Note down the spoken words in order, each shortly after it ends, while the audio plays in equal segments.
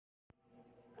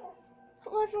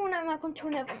everyone, and welcome to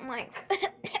another Minecraft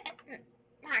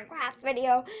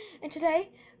video. And today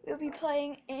we'll be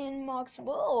playing in Mox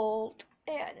World.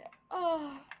 And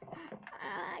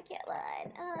I can't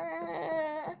lie.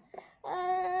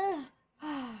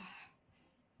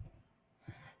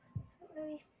 What do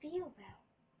we feel about?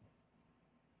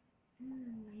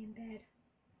 Lay in bed.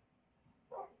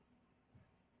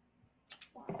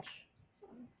 Watch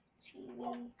some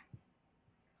TV.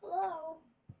 Hello.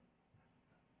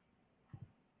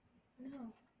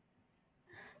 No.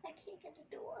 I can't get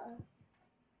the door.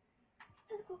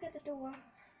 Let's go get the door.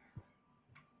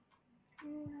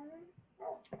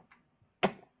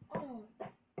 Oh.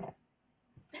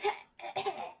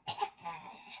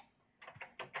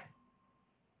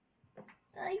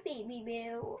 Hi, baby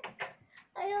boo.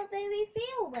 I don't baby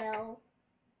feel well.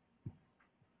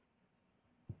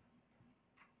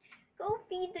 Go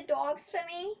feed the dogs for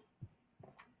me.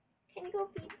 Can you go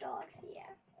feed the dogs?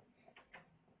 Yeah.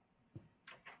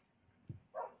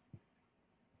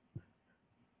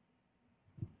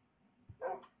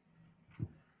 Oh,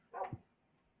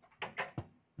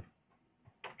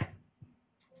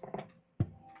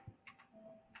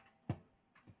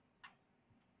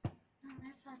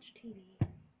 let's watch TV.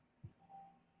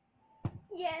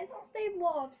 Yes, they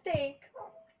love steak.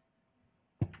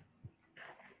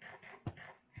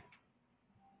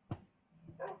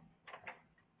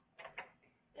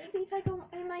 Maybe if I go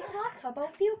in my hot tub,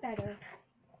 I'll feel better.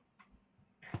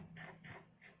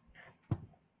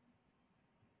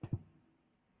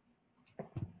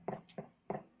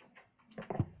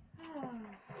 Oh,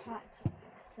 hot tub.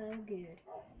 So good.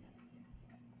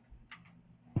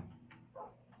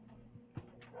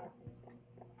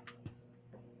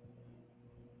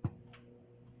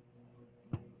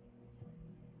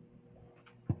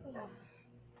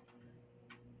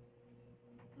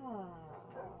 Oh.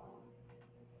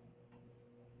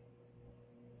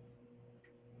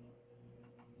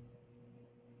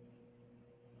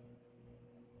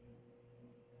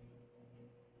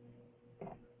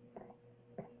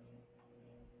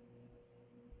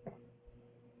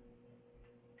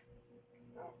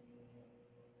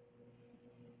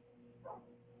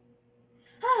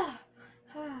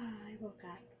 I woke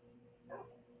up.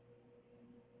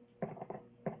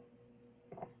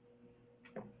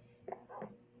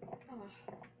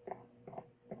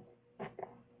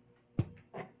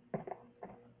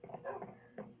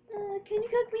 Can you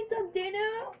cook me some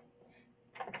dinner?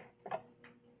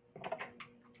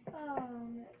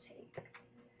 I'm gonna take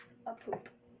a poop.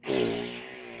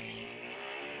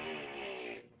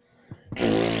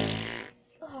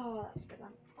 Oh, that was a good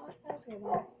one. Oh, that was a good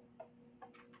one.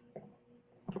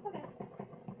 Okay.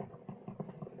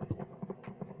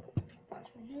 Wash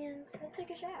my hands. Let's take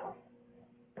a shower.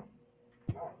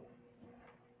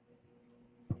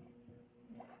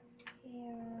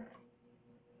 Here.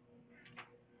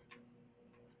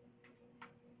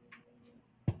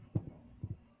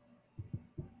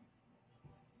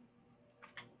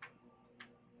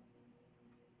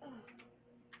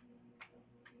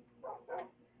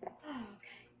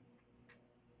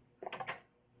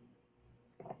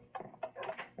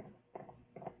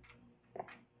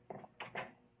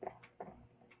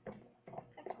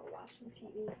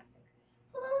 TV.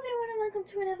 Hello everyone and welcome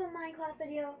to another Minecraft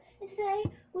video. And today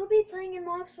we'll be playing in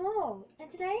Mox World.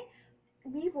 And today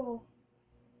we will.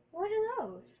 What are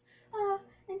those?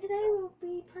 And today we'll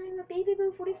be playing with Baby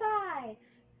Boo 45.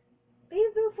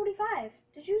 Baby Boo 45.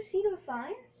 Did you see those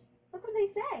signs? Look what they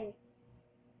say.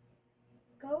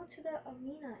 Go to the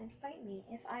arena and fight me.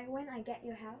 If I win, I get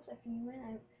your house. If you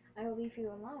win, I will leave you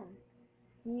alone.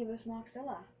 Me versus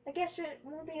Moxzilla. I guess you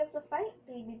won't be able to fight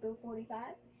Baby Boo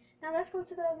 45. Now let's go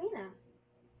to the arena.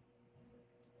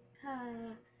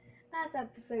 That's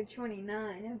episode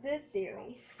 29 of this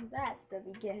series. That's the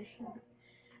beginning.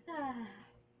 I'm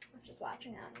just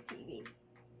watching on the TV.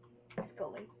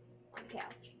 Scully on the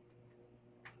couch.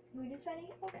 We just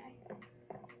ready? Okay.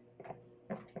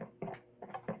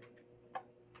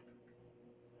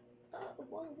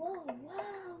 Whoa.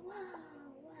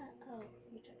 Oh,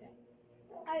 you took it.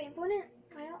 I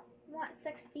want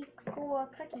 64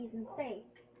 cookies and steak.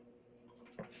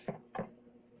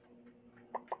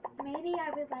 Maybe I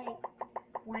would like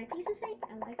 1 piece of steak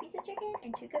and 1 piece of chicken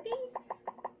and 2 cookies.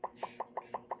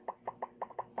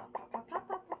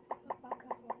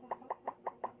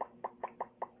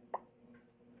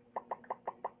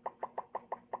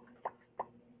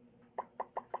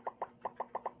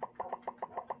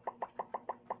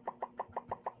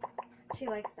 She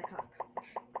likes the cook.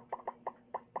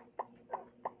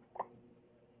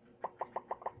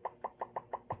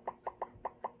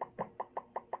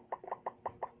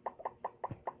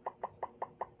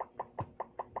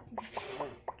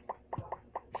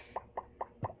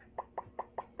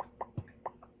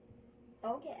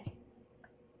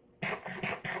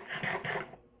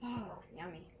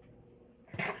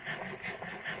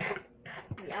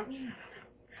 Yummy.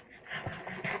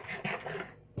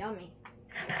 Yummy.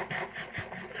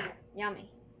 Yummy.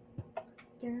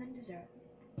 Dinner and dessert.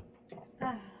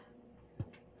 Ah.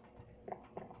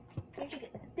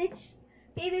 Did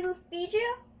Baby Boo feed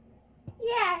you?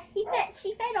 Yeah,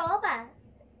 she fed all of us.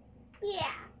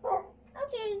 Yeah.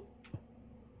 Okay.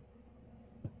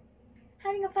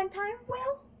 Having a fun time,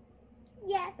 Will?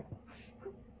 Yes.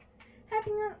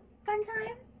 Having a fun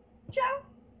time, Joe?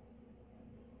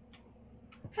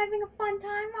 Having a fun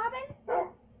time, Robin?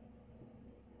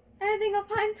 Having a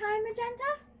fun time,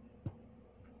 Magenta?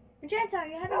 Magenta, are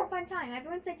you having a fun time?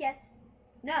 Everyone said yes.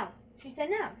 No. She said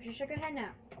no. She shook her head no.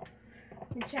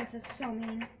 Magenta's so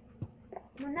mean.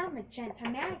 Well, not Magenta.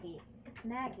 Maggie. It's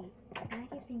Maggie.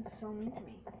 Maggie's being so mean to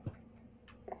me.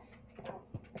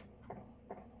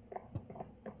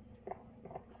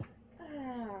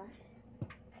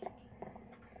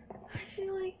 I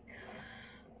feel like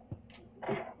I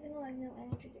have no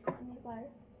energy to climb the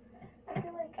ladder. I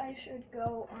feel like I should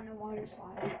go on a water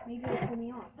slide. Maybe it'll pull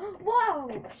me off. Whoa!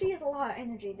 She has a lot of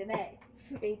energy today.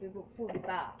 Baby Boo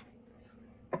 45.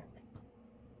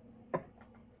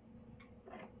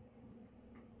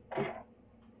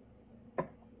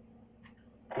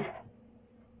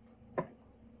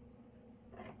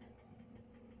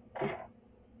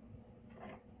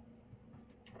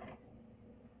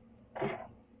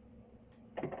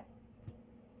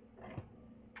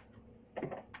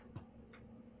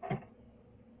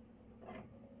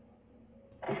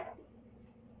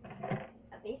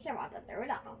 At least I want the third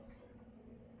house.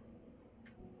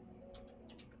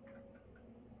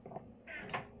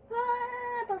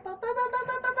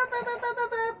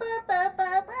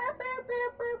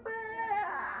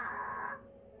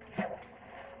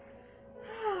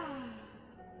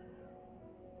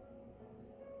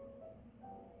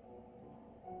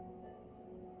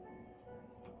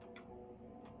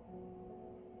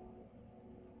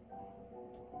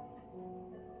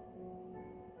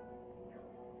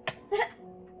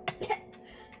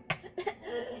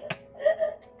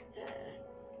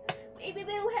 Baby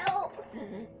Boo, help!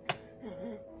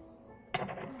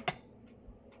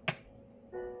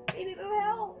 Baby Boo,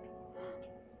 help!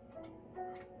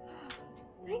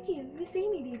 Thank you. You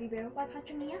saved me, Baby Boo, by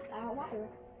punching me out of water.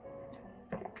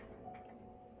 I'm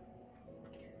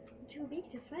too weak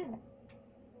to swim.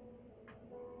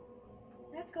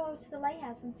 Let's go to the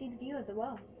lighthouse and see the view of the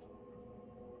world.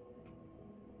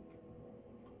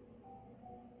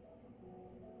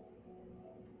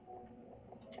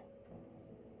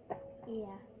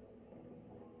 Yeah.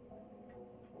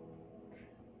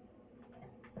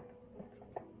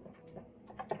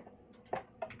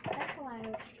 That's why I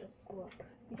just look.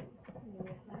 You don't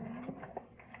know that anymore.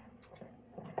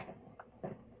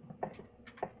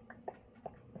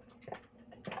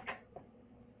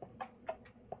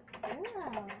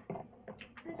 Wow.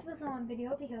 This was on video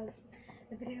because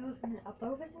the video was going to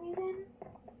upload for some reason,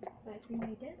 but I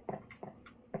remade it.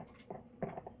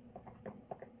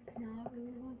 Not a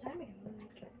really long time ago,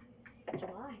 like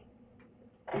July.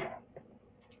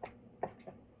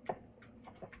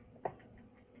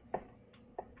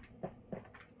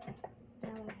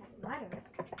 Now I have ladders.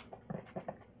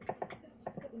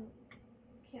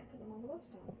 Can't put them on the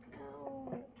glowstone. No.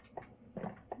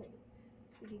 Wait.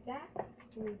 We do that, or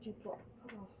we do both?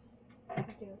 Oh.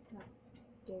 We do not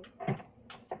do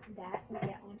that. We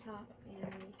get on top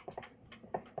and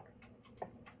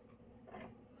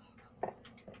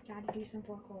we gotta do some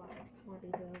parkour. Come on,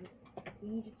 baby. We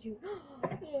need to do.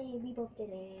 Yay! We both did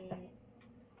it.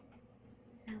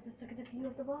 Now let's look at the view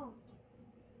of the world.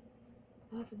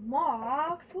 Of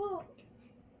Mark's world.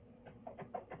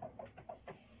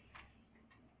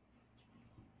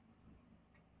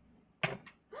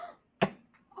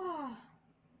 Oh,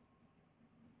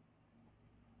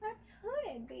 that's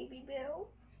hooded, Baby Boo.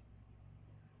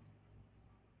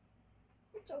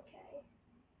 It's okay.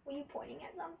 Were you pointing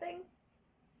at something?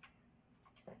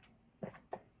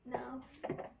 No.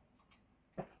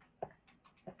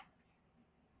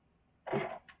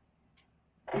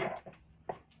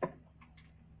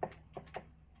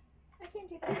 I can't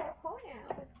do the parkour now.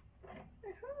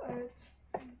 It hurts.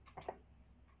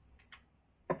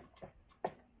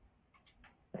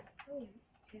 Oh,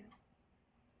 yeah.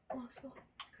 Mark's world.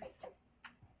 It's great.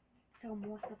 So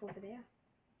more stuff over there.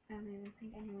 I don't even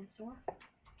think anyone saw.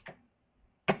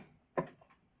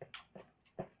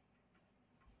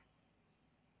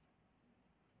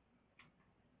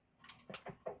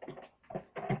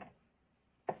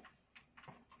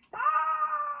 Oh.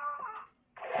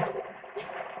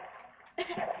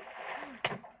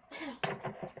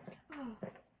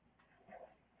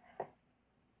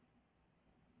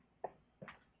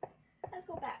 Let's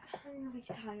go back. I'm really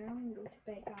tired. I'm gonna go to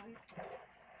bed, guys.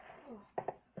 Oh.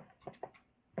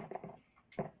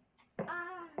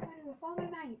 I'm gonna go follow my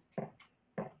mind.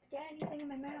 Get anything in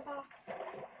my mailbox?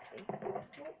 See.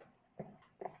 Nope.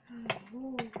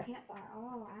 Ooh, campfire.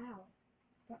 Oh, ow.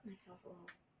 Cut myself a little.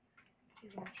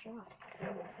 Here's one shot.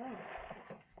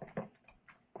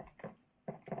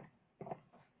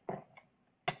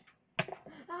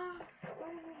 Ah, go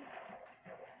away.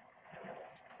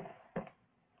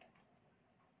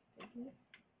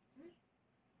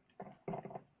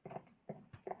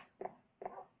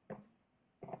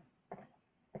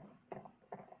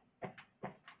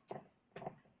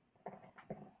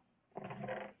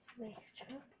 Wait,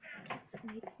 Chuck. That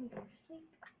makes me go to sleep.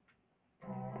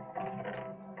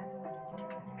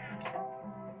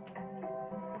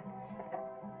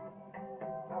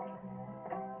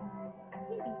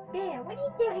 Baby bear, what are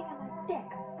you doing on my deck?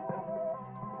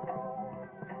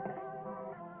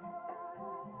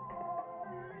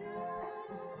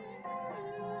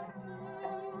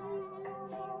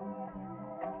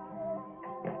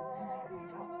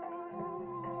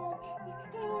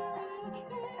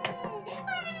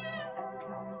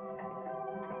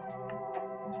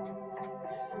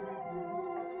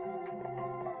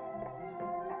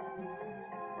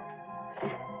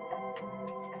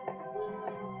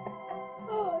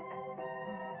 Oh,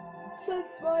 sun's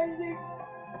rising.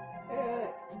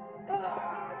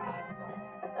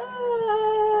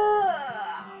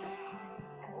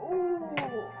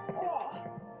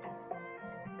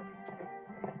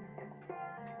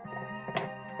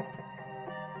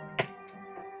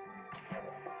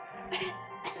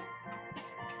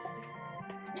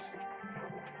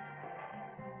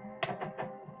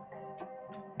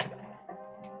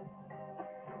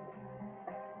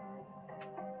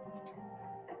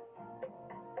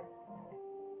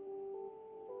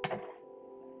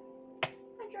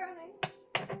 I'm drowning.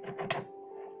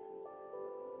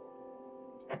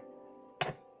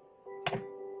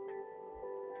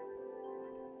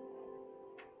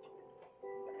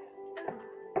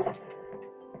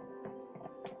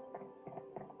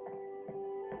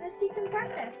 Let's eat some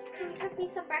breakfast. Can you cook me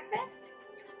some breakfast?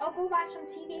 I'll go watch some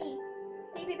TV.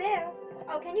 Baby Boo.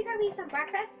 Oh, can you cook me some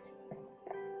breakfast?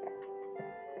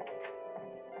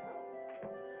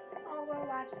 I'll go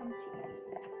watch some TV.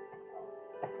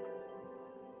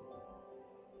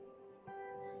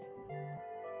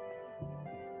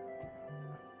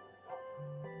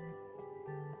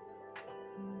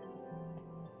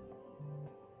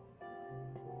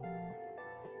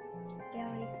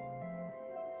 Gilly,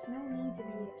 there's no need to be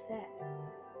upset.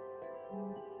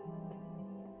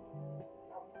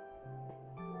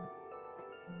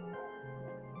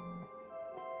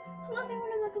 Hello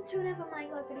everyone and welcome to another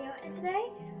Minecraft video, and today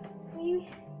we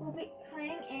will be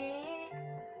playing in...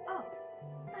 Oh,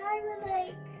 I would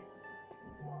like...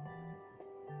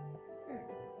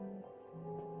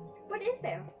 What is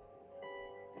there?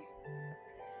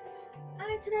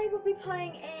 Today we'll be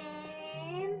playing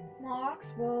in Mark's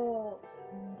World.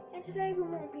 And today we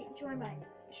won't be joined by...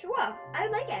 Sure, I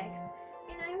like eggs.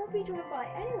 And I won't be joined by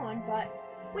anyone, but...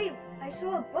 Wait, I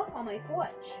saw a book on my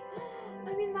porch.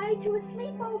 I'm invited to a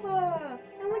sleepover.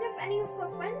 I wonder if any of her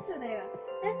friends are there.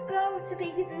 Let's go to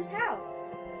Baby Boo's house.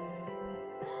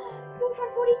 Wolf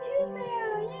 142's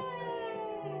there!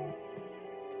 Yay!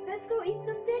 Let's go eat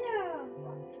some dinner.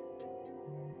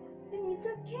 And eat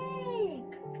some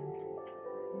cake.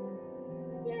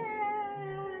 Yay!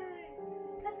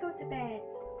 Let's go to bed.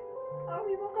 Oh,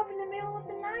 we woke up in the middle of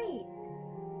the night.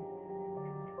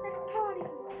 Let's party.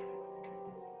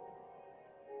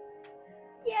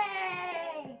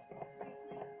 Yay!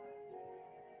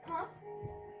 Huh?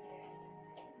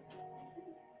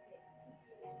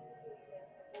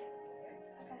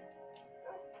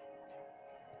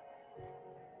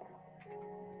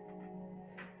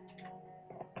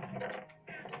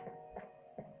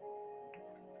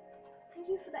 Thank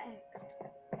you for the egg.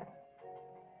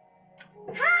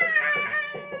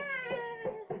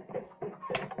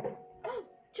 Oh,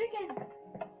 chicken!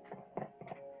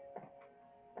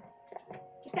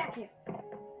 Get back here.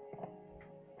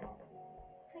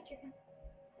 Hi, chicken.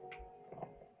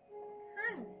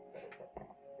 Hi.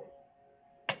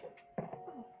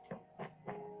 Oh.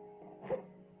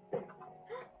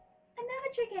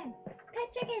 Another chicken! Pet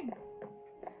chicken!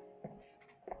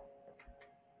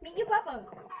 Meet your papa!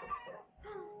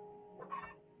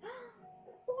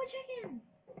 More chicken!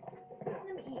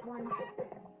 Let me eat one.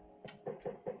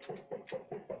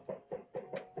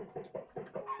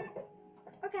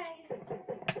 Okay.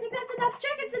 I think that's enough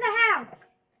chickens in the house!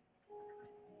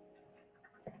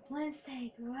 Once they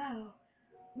grow,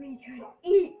 we could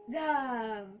eat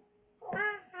them! Ha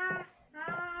ha ha!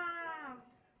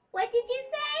 What did you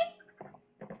say?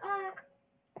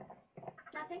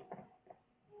 Nothing.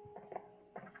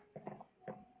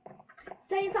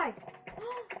 Stay inside.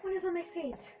 One of them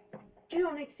escaped. You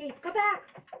don't escape. Go back.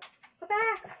 Go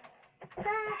back. Go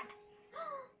back.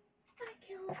 I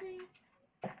killed him.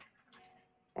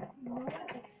 No one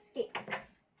escapes.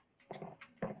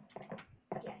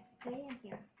 Yes, stay in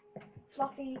here.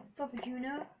 Fluffy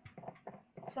Junior.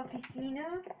 Fluffy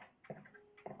Senior.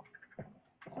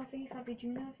 Fluffy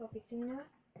Junior. Fluffy Senior.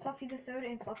 Fluffy the third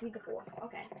and Fluffy the fourth.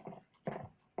 Okay.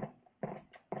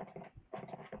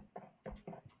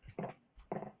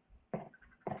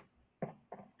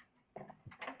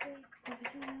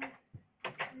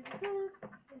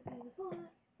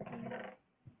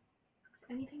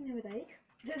 Anything they would like?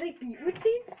 Do they beetroot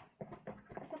seeds?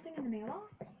 Is something in the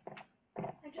mailbox?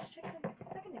 I just checked them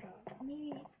a second ago.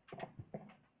 Maybe.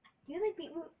 Do you like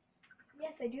beetroot?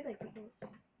 Yes, I do like beetroot.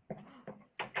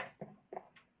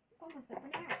 Almost like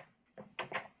bananas.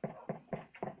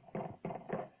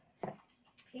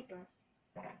 Paper.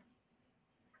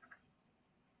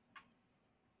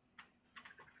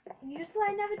 You just let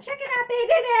another chicken out,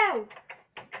 baby now!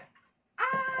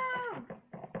 Ah!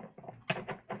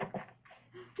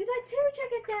 You let two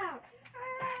chickens out!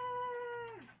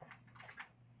 Ah!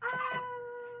 Ah!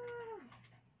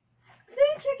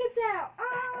 Three chickens out!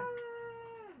 Ah!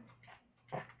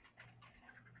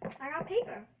 I got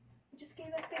paper. You just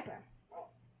gave us paper.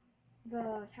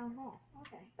 The town hall.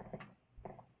 Okay.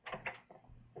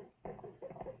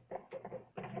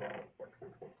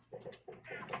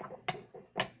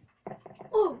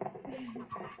 Oh!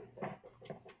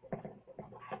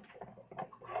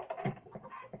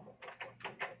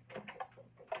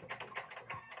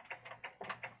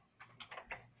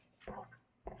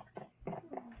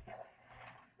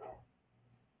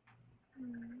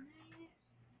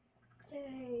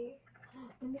 Yay.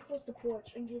 Let me close the porch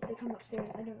in case they come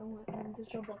upstairs. I don't know what. I'm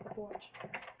just jump off the porch.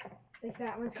 Like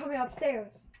that one's coming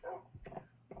upstairs.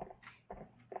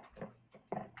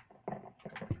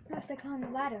 I have to climb the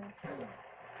ladder.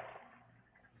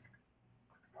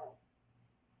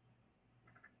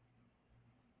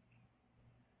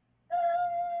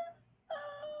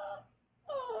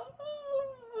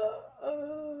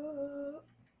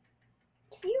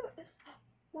 Cute.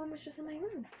 One was just in my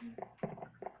room.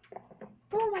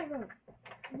 Oh, my room.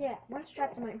 Yeah, one's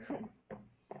trapped in my room.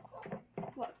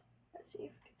 Look, let's see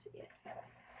if we can see it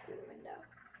through the window.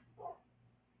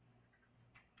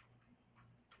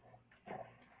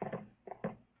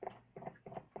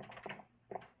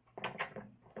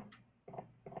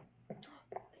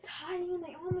 It's hiding in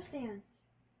my armor stand.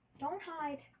 Don't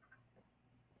hide.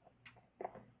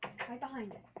 Hide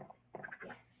behind it.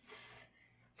 Yes.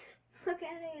 Look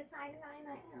at it, it's hiding behind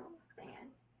my armor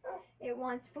stand. It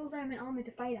wants full diamond armor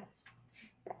to fight us.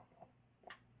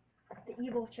 The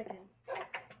evil chicken.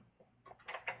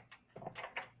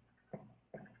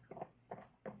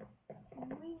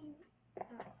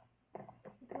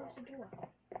 Close the door.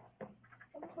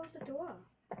 Someone close the door.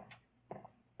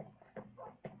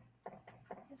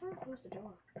 Someone close the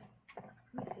door.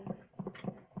 Let me see.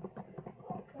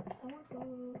 Someone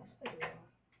close the door.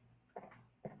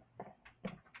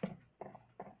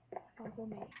 I'll go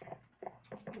make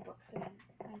the books again.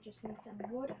 I just need some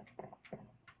wood.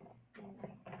 And I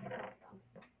got them.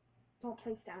 Don't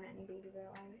place down any, baby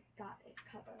girl. I got it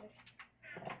covered.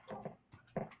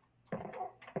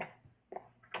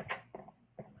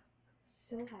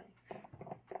 Still hiding.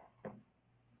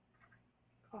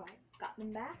 Alright, got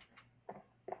them back.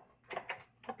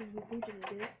 What did we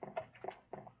do?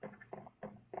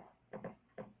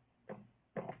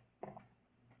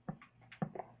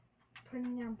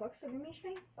 Putting down books over me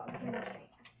straight? Books over me straight.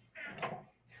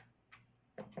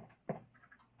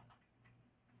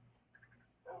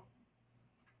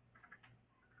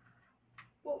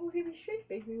 What will give me straight,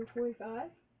 baby, with 45?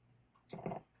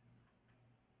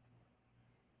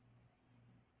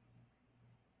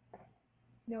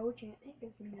 No, Janet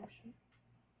gives me no shit.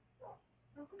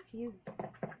 I'm confused.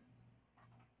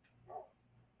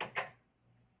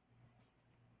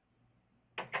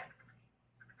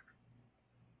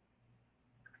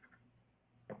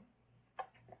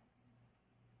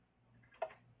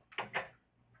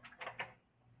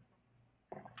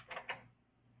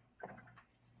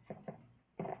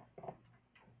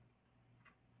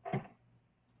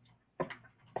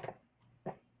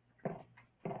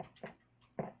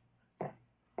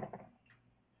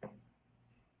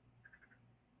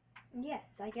 Yes,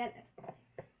 I get it.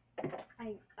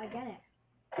 I get it.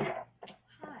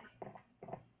 Hi.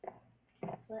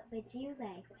 What would you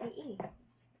like to eat?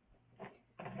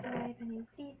 Do I have any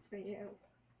seeds for you?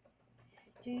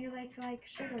 Do you like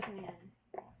sugar pan?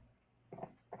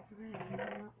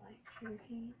 Alright, not like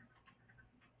sugarcane.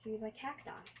 She like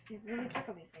cacti. It's really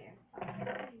tickly there.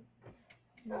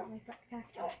 Not like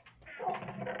cacti.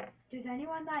 Does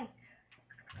anyone like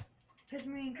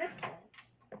prismarine crystals?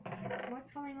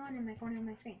 What's going on in my corner of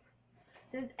my screen?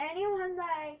 Does anyone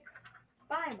like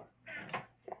fireworks?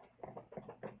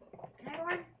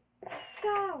 Everyone,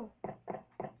 go!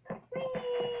 Whee!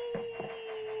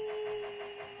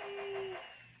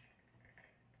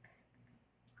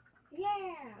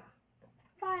 Yeah!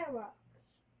 Fireworks!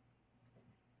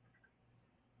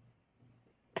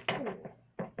 Cool.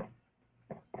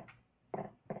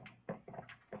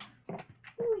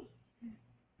 Whee!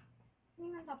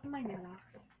 Lean on top of my mailbox.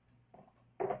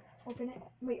 Open it.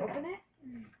 Wait, open it?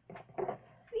 Whee!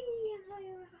 And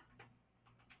fire.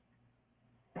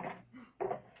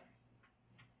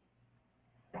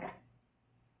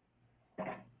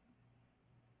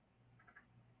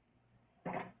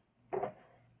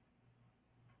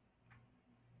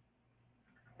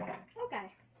 Okay.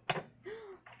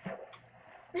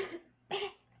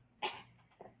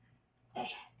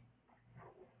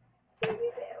 Baby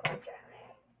bear, we're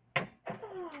drowning.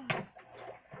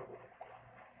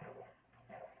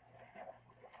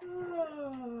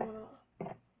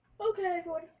 Okay,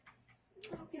 everyone.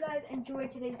 I hope you guys enjoyed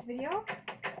today's video.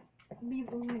 We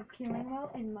were peeling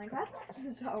well in Minecraft,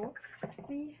 so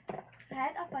we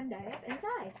had a fun day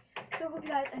inside. So I hope you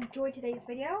guys enjoyed today's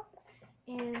video,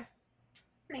 and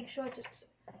make sure to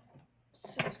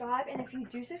subscribe. And if you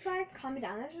do subscribe, comment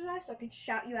down and subscribe so I can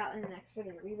shout you out in the next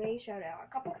video. We may shout out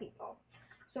a couple people.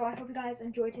 So I hope you guys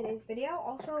enjoyed today's video.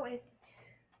 Also, if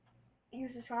you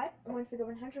subscribe, once we go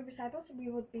 100 disciples, we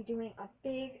will be doing a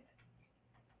big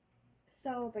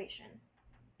celebration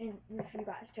with you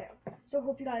guys too. So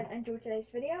hope you guys enjoyed today's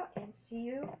video, and see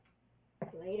you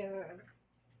later.